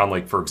research we found,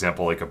 like for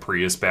example, like a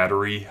Prius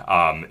battery,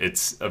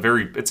 it's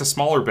a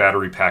smaller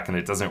battery pack, and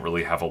it doesn't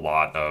really have a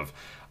lot of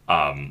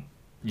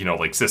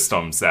like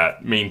systems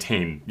that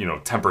maintain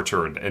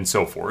temperature and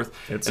so forth.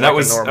 It's and like that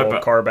was a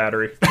normal car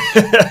battery.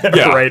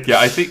 Right. Yeah,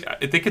 I think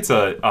it's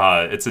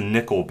a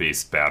nickel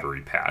based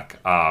battery pack.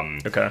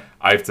 Okay.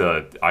 I have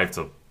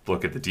to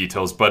look at the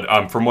details,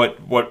 but from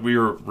what we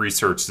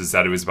researched is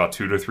that it was about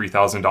 $2,000 to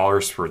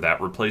 $3,000 for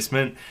that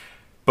replacement.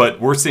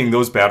 But we're seeing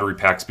those battery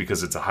packs,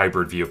 because it's a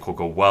hybrid vehicle,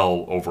 go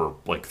well over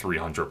like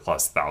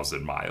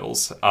 300,000+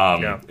 miles. A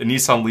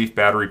Nissan Leaf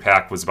battery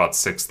pack was about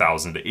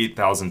 $6,000 to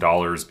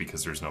 $8,000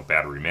 because there's no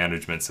battery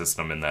management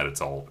system in that;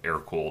 it's all air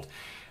cooled.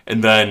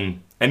 And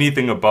then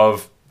anything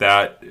above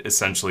that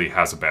essentially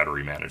has a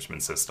battery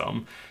management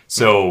system.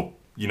 So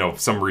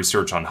some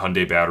research on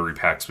Hyundai battery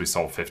packs, we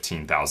saw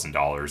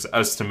 $15,000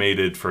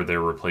 estimated for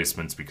their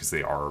replacements because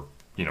they are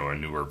a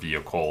newer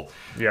vehicle.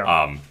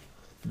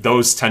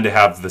 Those tend to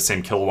have the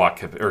same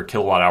kilowatt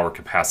hour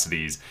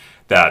capacities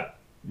that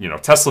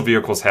Tesla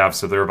vehicles have,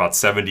 so they're about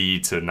 70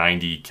 to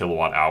 90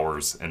 kilowatt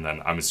hours, and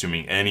then I'm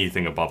assuming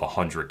anything above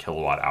 100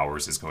 kilowatt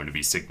hours is going to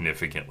be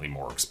significantly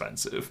more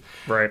expensive.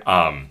 Right.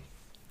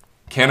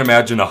 Can't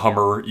imagine a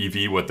Hummer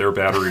EV what their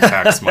battery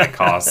packs might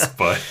cost,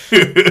 but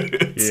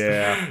it's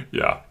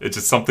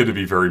just something to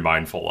be very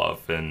mindful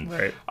of. And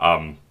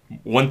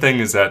one thing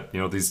is that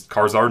these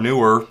cars are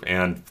newer,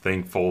 and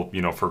thankful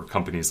for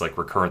companies like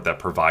Recurrent that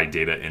provide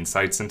data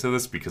insights into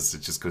this, because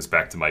it just goes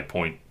back to my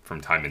point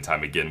from time and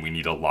time again. We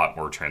need a lot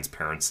more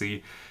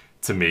transparency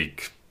to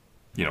make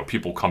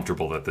people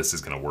comfortable that this is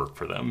going to work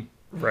for them.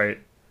 Right.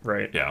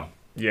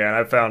 Yeah, and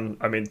I've found,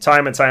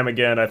 time and time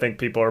again, I think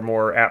people are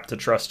more apt to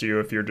trust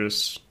you if you're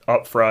just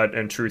upfront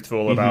and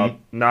truthful about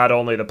not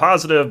only the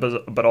positive,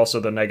 but also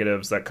the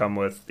negatives that come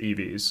with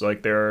EVs.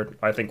 Like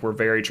I think we're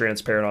very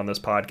transparent on this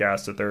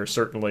podcast that there are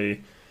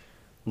certainly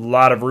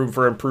lot of room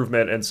for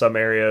improvement in some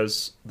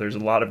areas. There's a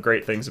lot of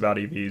great things about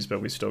EVs,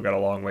 but we still got a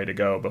long way to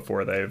go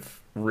before they've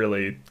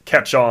really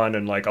catch on.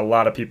 And like a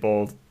lot of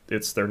people,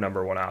 it's their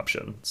number one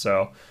option.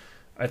 So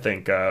I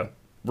think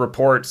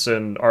reports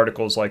and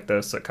articles like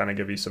this that kind of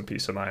give you some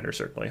peace of mind are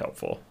certainly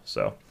helpful.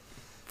 So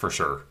for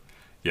sure.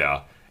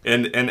 Yeah.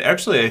 And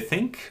actually, I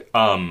think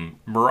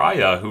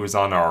Mariah, who was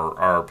on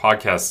our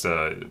podcast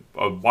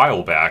a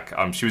while back,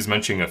 she was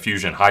mentioning a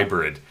Fusion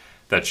Hybrid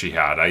that she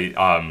had.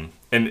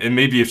 And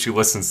maybe if she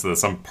listens to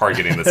this, I'm probably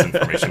getting this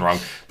information wrong,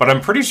 but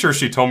I'm pretty sure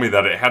she told me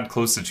that it had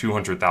close to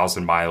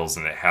 200,000 miles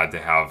and it had to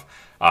have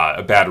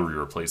a battery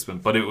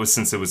replacement. But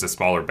since it was a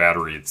smaller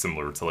battery, it's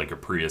similar to like a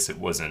Prius. It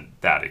wasn't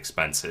that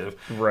expensive.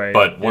 Right.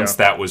 But once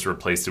that was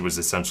replaced, it was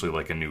essentially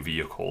like a new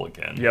vehicle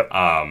again. Yep.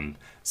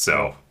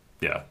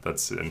 Yeah,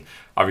 and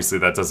obviously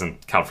that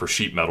doesn't count for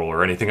sheet metal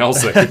or anything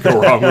else that could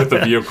go wrong with the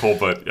vehicle,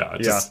 but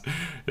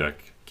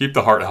keep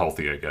the heart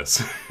healthy, I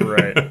guess.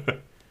 Right.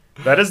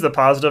 That is the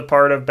positive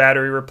part of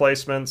battery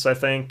replacements, I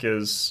think,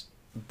 is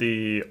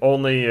the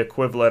only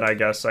equivalent, I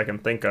guess, I can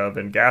think of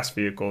in gas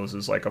vehicles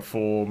is like a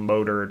full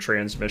motor,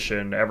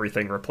 transmission,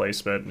 everything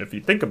replacement. And if you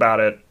think about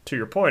it, to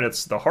your point,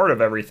 it's the heart of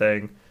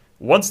everything.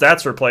 Once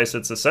that's replaced,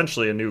 it's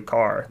essentially a new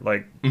car.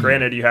 Like,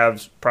 granted, you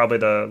have probably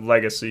the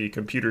legacy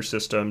computer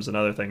systems and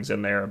other things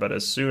in there, but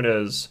as soon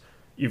as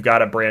you've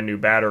got a brand new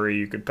battery,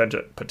 you could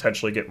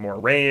potentially get more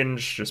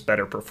range, just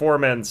better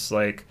performance.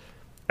 Like,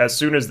 as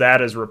soon as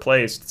that is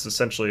replaced, it's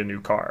essentially a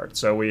new car.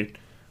 So we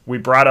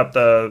brought up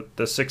the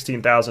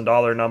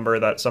 $16,000 number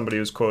that somebody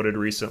was quoted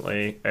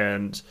recently,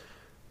 and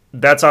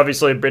that's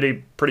obviously a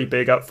pretty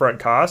big upfront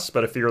cost.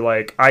 But if you're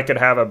like, I could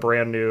have a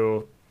brand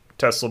new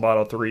Tesla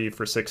Model 3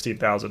 for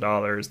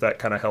 $16,000, that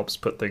kind of helps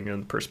put things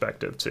in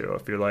perspective too.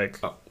 If you're like,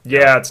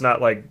 it's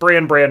not like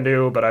brand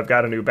new, but I've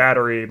got a new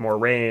battery, more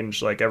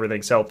range, like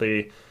everything's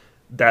healthy,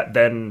 that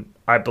then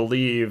I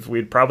believe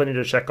we'd probably need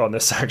to check on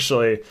this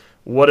actually.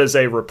 What does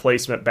a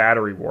replacement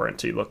battery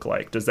warranty look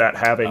like? Does that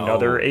have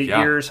another 8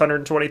 years,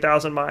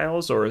 120,000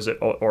 miles, or is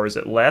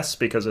it less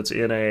because it's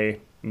in a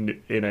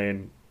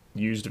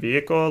used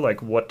vehicle?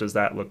 Like, what does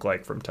that look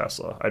like from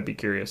Tesla? I'd be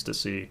curious to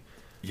see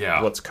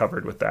what's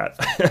covered with that.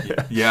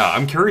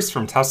 I'm curious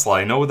from Tesla.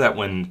 I know that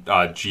when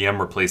GM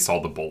replaced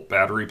all the Bolt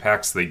battery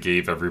packs, they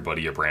gave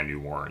everybody a brand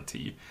new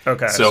warranty.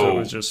 Okay, so it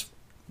was just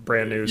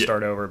brand new,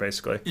 start over,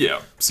 basically.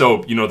 Yeah.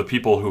 So, the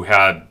people who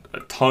had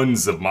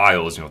tons of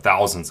miles,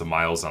 thousands of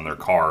miles on their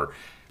car,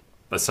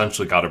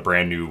 essentially got a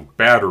brand new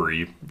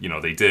battery,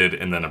 they did,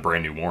 and then a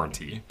brand new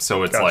warranty.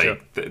 So it's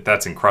like,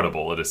 that's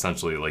incredible. It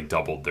essentially like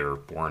doubled their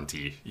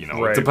warranty,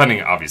 right.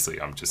 Depending,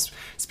 obviously, I'm just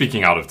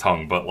speaking out of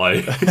tongue, but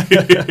like,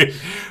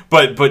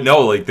 but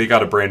no, like they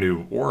got a brand new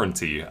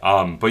warranty.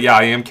 But yeah,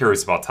 I am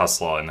curious about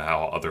Tesla and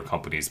how other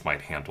companies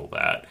might handle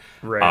that.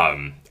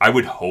 Right. I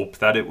would hope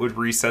that it would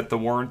reset the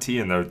warranty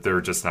and they're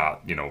just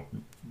not,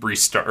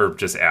 restart or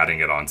just adding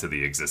it onto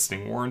the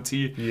existing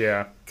warranty.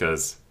 Yeah.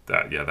 Because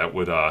that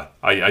would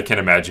I can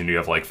imagine you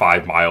have like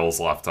 5 miles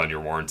left on your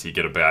warranty,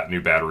 get a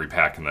new battery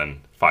pack, and then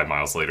 5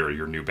 miles later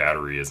your new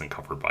battery isn't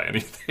covered by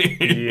anything.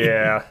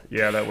 yeah,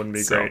 that wouldn't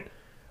be great.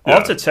 I'll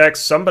have to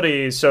text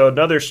somebody. So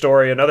another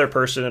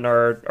person in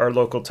our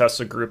local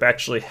Tesla group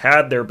actually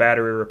had their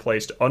battery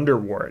replaced under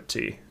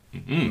warranty.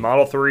 Mm-hmm.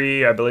 Model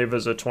 3, I believe,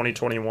 is a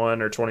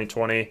 2021 or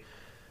 2020,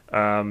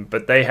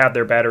 but they had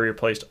their battery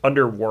replaced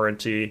under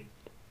warranty.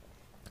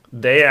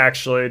 They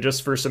actually,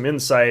 just for some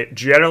insight,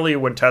 generally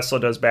when Tesla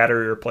does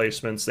battery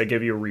replacements, they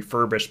give you a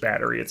refurbished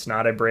battery. It's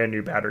not a brand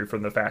new battery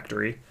from the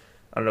factory.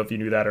 I don't know if you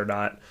knew that or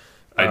not.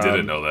 I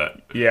didn't know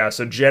that. Yeah,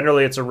 so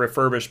generally it's a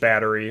refurbished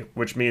battery,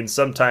 which means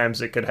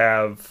sometimes it could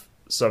have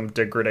some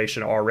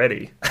degradation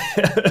already.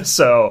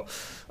 So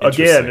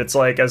again, it's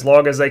like as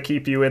long as they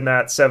keep you in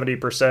that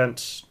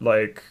 70%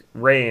 like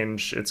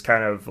range, it's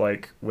kind of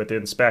like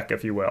within spec,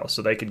 if you will.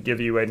 So they could give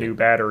you a new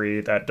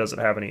battery that doesn't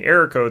have any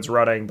error codes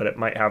running, but it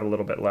might have a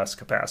little bit less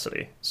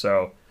capacity.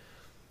 So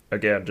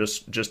again,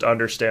 just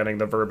understanding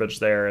the verbiage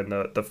there and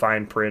the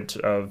fine print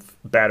of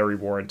battery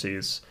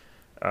warranties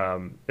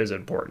is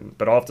important.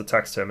 But I'll have to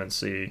text him and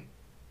see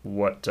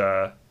what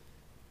the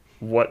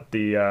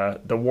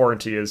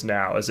warranty is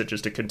now. Is it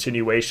just a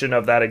continuation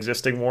of that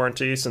existing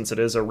warranty? Since it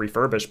is a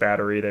refurbished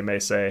battery, they may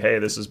say, hey,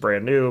 this is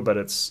brand new, but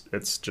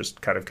it's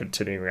just kind of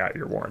continuing out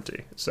your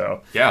warranty.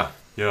 So yeah,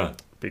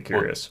 be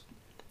curious.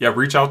 Well,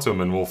 reach out to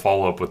them and we'll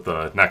follow up with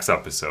the next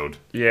episode.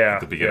 Yeah, at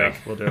the beginning.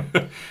 We'll do.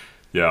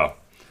 Yeah.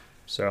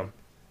 So,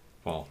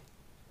 well,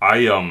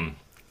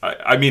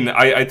 I mean,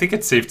 I think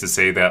it's safe to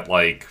say that,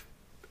 like,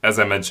 as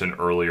I mentioned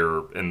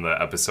earlier in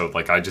the episode,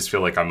 like I just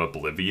feel like I'm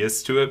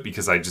oblivious to it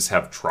because I just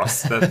have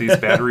trust that these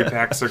battery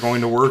packs are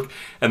going to work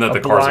and that the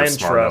cars are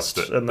smart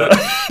enough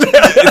to.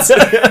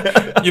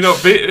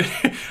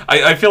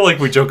 I feel like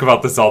we joke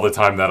about this all the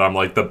time that I'm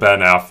like the Ben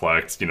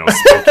Affleck,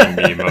 smoking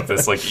meme of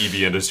this like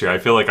EV industry. I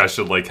feel like I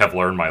should like have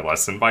learned my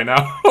lesson by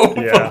now.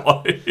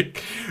 Yeah.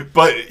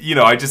 but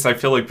I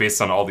feel like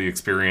based on all the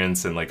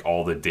experience and like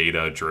all the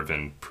data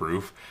driven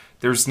proof,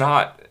 there's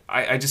not.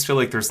 I just feel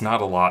like there's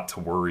not a lot to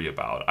worry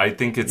about. I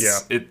think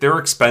they're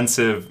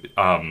expensive.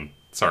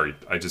 Sorry,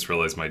 I just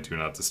realized my do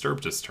not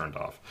disturb just turned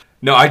off.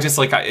 No, I just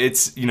like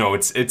it's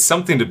it's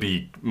something to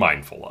be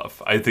mindful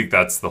of. I think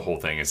that's the whole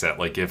thing, is that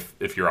like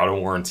if you're out of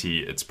warranty,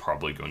 it's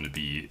probably going to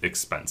be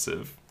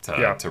expensive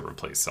to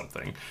replace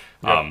something.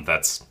 Yeah.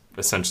 That's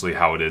essentially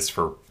how it is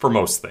for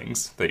most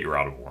things that you're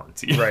out of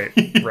warranty. Right.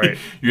 Right.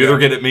 You either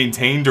get it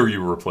maintained or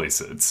you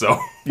replace it. So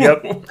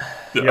Yep.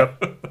 Yeah.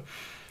 Yep.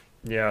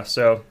 Yeah.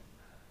 So,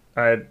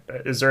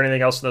 is there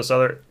anything else in this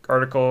other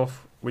article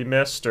we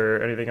missed,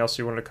 or anything else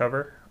you wanted to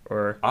cover?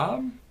 Or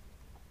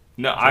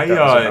no,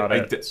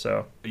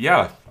 so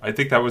yeah, I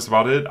think that was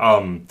about it.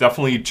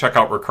 Definitely check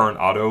out Recurrent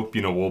Auto.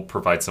 We'll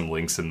provide some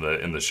links in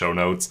the show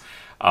notes.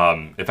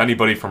 If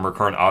anybody from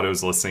Recurrent Auto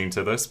is listening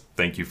to this,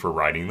 thank you for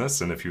writing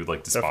this, and if you would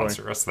like to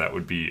sponsor us, that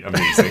would be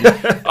amazing.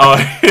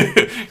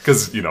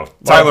 Because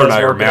Tyler and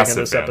I are massive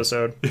in this fans.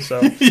 Episode.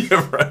 So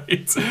Yeah,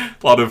 right. A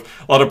lot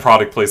of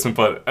product placement,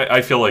 but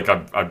I feel like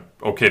I'm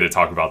okay to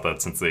talk about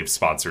that since they've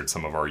sponsored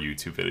some of our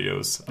YouTube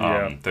videos.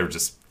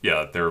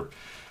 They're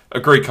a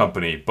great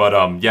company. But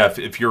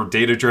if you're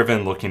data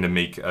driven, looking to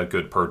make a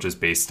good purchase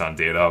based on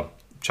data,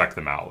 check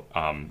them out.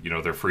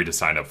 They're free to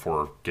sign up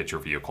for, get your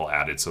vehicle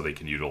added so they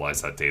can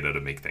utilize that data to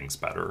make things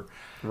better.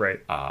 right.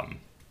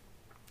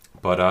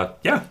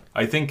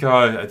 I think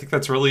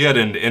that's really it.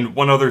 And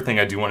one other thing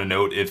I do want to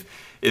note,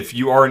 if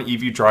you are an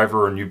EV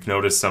driver and you've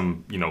noticed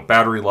some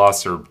battery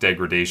loss or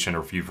degradation,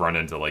 or if you've run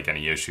into like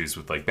any issues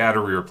with like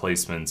battery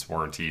replacements,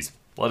 warranties,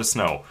 let us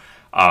know.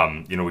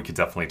 We could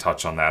definitely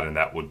touch on that, and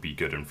that would be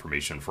good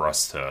information for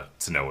us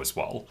to know as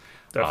well.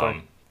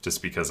 Definitely.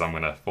 Just because I'm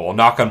going to,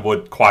 knock on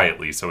wood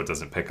quietly so it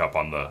doesn't pick up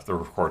on the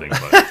recording.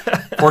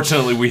 But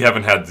fortunately, we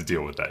haven't had to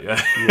deal with that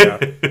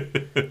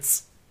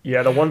yet.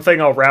 Yeah, the one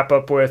thing I'll wrap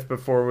up with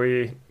before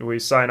we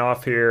sign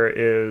off here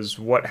is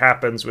what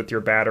happens with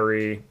your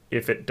battery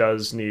if it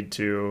does need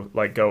to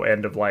like go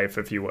end of life,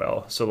 if you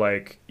will. So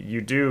like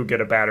you do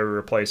get a battery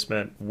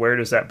replacement, where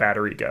does that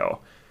battery go?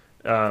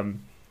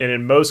 And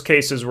in most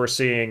cases we're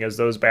seeing is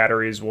those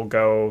batteries will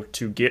go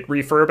to get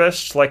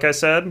refurbished, like I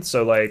said.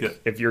 So like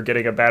if you're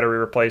getting a battery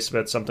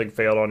replacement, something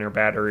failed on your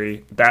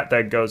battery, that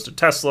then goes to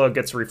Tesla,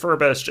 gets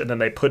refurbished, and then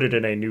they put it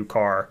in a new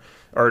car.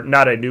 Or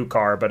not a new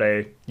car, but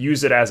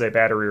use it as a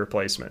battery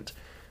replacement.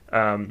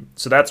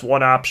 So that's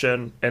one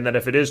option. And then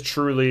if it is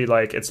truly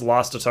like it's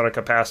lost a ton of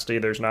capacity,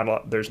 there's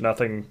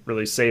nothing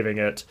really saving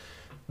it,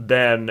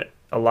 then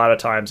a lot of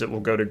times it will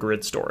go to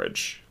grid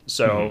storage.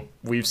 So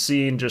we've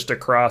seen just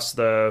across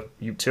the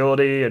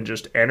utility and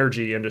just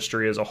energy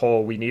industry as a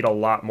whole, we need a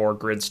lot more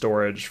grid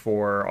storage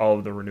for all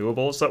of the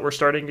renewables that we're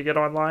starting to get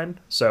online.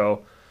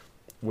 So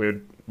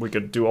we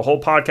could do a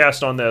whole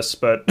podcast on this,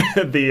 but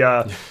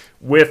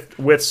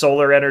with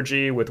solar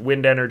energy, with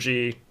wind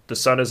energy, the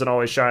sun isn't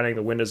always shining,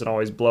 the wind isn't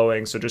always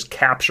blowing, so just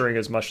capturing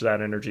as much of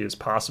that energy as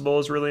possible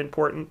is really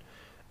important.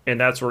 And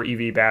that's where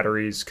EV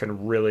batteries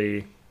can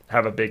really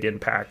have a big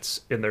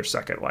impact in their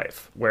second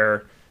life,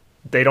 where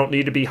they don't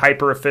need to be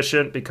hyper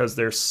efficient because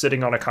they're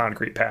sitting on a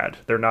concrete pad.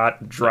 They're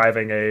not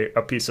driving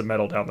a piece of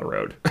metal down the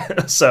road.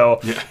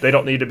 So they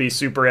don't need to be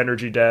super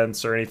energy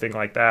dense or anything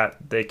like that.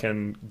 They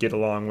can get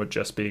along with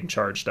just being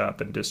charged up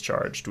and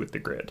discharged with the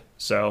grid.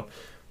 So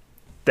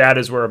that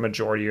is where a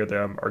majority of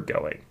them are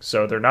going.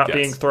 So they're not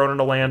being thrown in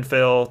a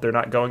landfill. They're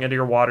not going into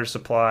your water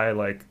supply.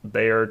 Like,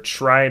 they are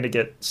trying to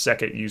get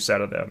second use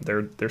out of them.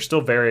 They're still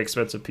very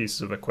expensive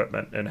pieces of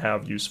equipment and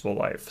have useful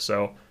life.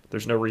 So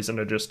there's no reason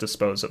to just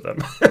dispose of them.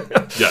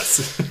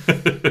 Yes,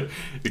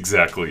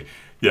 exactly.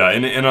 Yeah,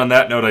 and on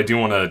that note, I do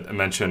want to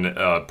mention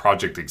a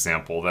project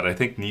example that I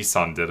think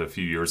Nissan did a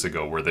few years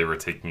ago, where they were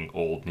taking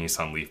old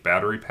Nissan Leaf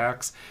battery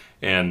packs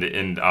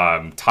and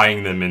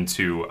tying them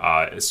into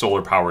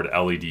solar-powered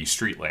LED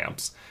street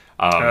lamps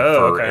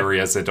for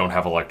areas that don't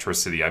have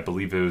electricity. I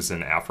believe it was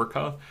in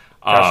Africa.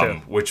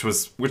 Which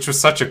was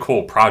such a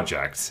cool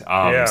project.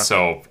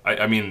 So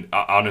I mean,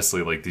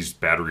 honestly, like, these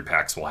battery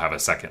packs will have a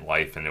second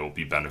life, and it will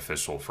be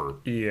beneficial for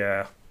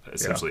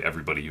essentially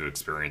everybody who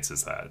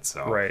experiences that.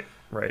 So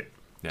right.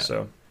 Yeah.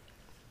 So,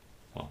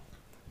 well,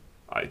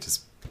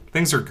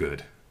 things are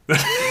good.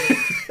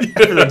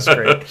 Everything's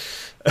great.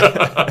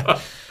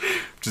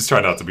 Just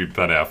try not to be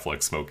Ben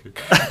Affleck smoking.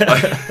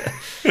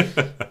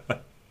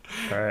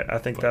 All right, I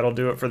think that'll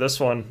do it for this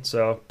one.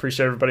 So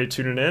appreciate everybody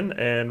tuning in,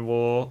 and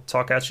we'll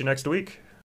talk at you next week.